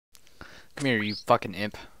Come here, you fucking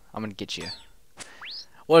imp. I'm gonna get you.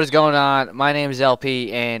 What is going on? My name is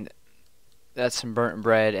LP, and that's some burnt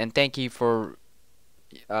bread. And thank you for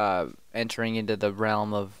entering into the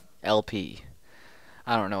realm of LP.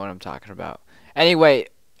 I don't know what I'm talking about. Anyway,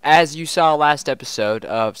 as you saw last episode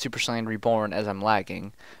of SuperSlayin Reborn, as I'm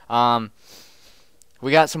lagging,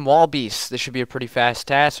 we got some wall beasts. This should be a pretty fast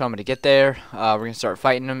task, so I'm gonna get there. We're gonna start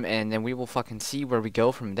fighting them, and then we will fucking see where we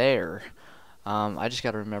go from there. I just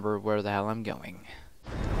gotta remember where the hell I'm going.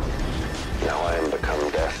 Now I am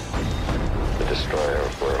become death, the destroyer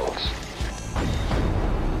of worlds.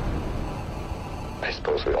 I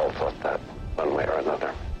suppose we all thought that, one way or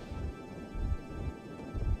another.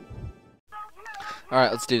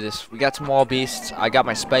 Alright, let's do this. We got some wall beasts. I got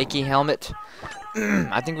my spiky helmet.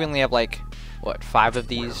 I think we only have like, what, 5 of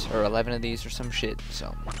these, or 11 of these, or some shit.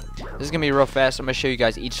 So, this is gonna be real fast. I'm gonna show you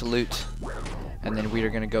guys each loot. And then we are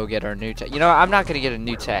going to go get our new task. You know, I'm not going to get a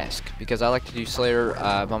new task, because I like to do Slayer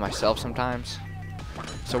by myself sometimes.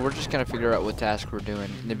 So we're just going to figure out what task we're doing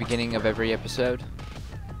in the beginning of every episode.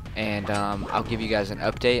 And I'll give you guys an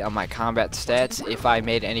update on my combat stats, if I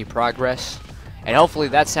made any progress. And hopefully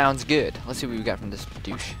that sounds good. Let's see what we got from this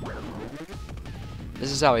douche. This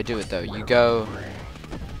is how I do it, though. You go...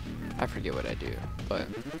 I forget what I do, but...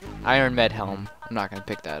 Iron Med Helm. I'm not going to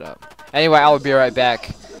pick that up. Anyway, I will be right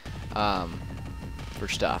back. For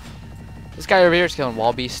stuff. This guy over here is killing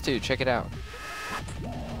wall beasts too. Check it out.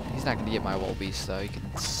 He's not gonna get my wall beast though. He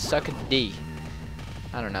can suck a D.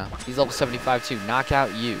 I don't know. He's level 75 too. Knock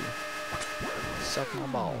out you. Suck my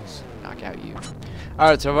balls. Knock out you.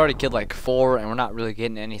 Alright, so I've already killed like 4 and we're not really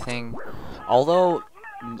getting anything. Although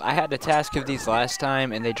I had a task of these last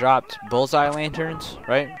time and they dropped bullseye lanterns,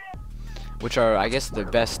 right? Which are, I guess, the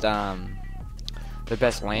best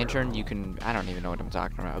lantern you can. I don't even know what I'm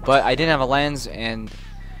talking about, but I didn't have a lens, and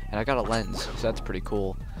I got a lens, so that's pretty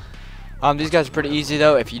cool. These guys are pretty easy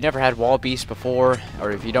though. If you never had wall beasts before,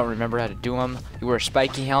 or if you don't remember how to do them, you wear a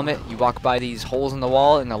spiky helmet, you walk by these holes in the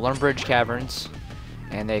wall in the Lumbridge caverns,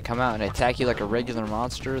 and they come out and attack you like a regular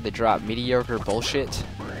monster. They drop mediocre bullshit,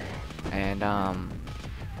 and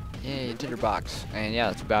yeah, titter box, and yeah,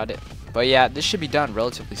 that's about it. But yeah, this should be done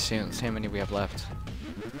relatively soon. Let's see how many we have left.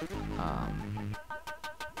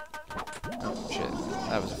 Oh, shit.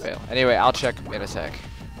 That was a fail. Anyway, I'll check in a sec.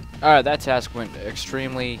 Alright, that task went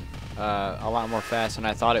extremely, a lot more fast than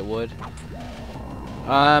I thought it would.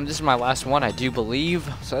 This is my last one, I do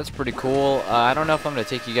believe, so that's pretty cool. I don't know if I'm going to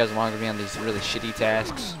take you guys along with me on these really shitty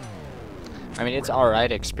tasks. I mean, it's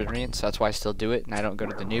alright experience, that's why I still do it, and I don't go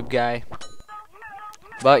to the noob guy.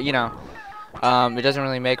 But, you know, it doesn't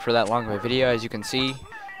really make for that long of a video, as you can see.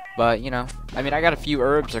 But, you know, I mean, I got a few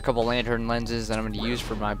herbs, a couple lantern lenses that I'm going to use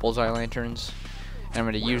for my bullseye lanterns. And I'm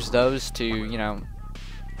going to use those to, you know,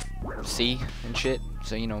 see and shit.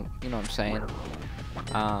 So, you know what I'm saying.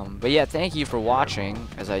 But yeah, thank you for watching,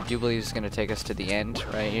 as I do believe it's going to take us to the end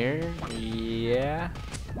right here. Yeah.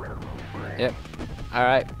 Yep.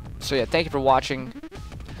 Alright. So yeah, thank you for watching.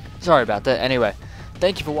 Sorry about that. Anyway,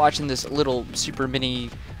 thank you for watching this little super mini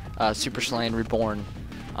SuperSlayin Reborn.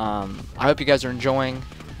 I hope you guys are enjoying.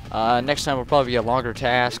 Next time will probably be a longer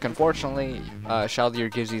task. Unfortunately,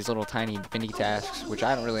 Shaldir gives these little tiny mini tasks, which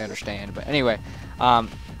I don't really understand. But anyway, I'll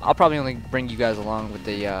probably only bring you guys along with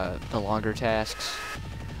the longer tasks.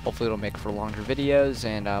 Hopefully it'll make for longer videos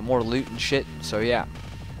and more loot and shit. So yeah,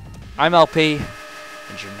 I'm LP,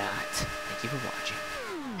 and you're not. Thank you for watching.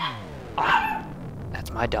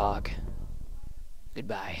 That's my dog.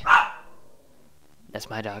 Goodbye. That's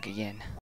my dog again.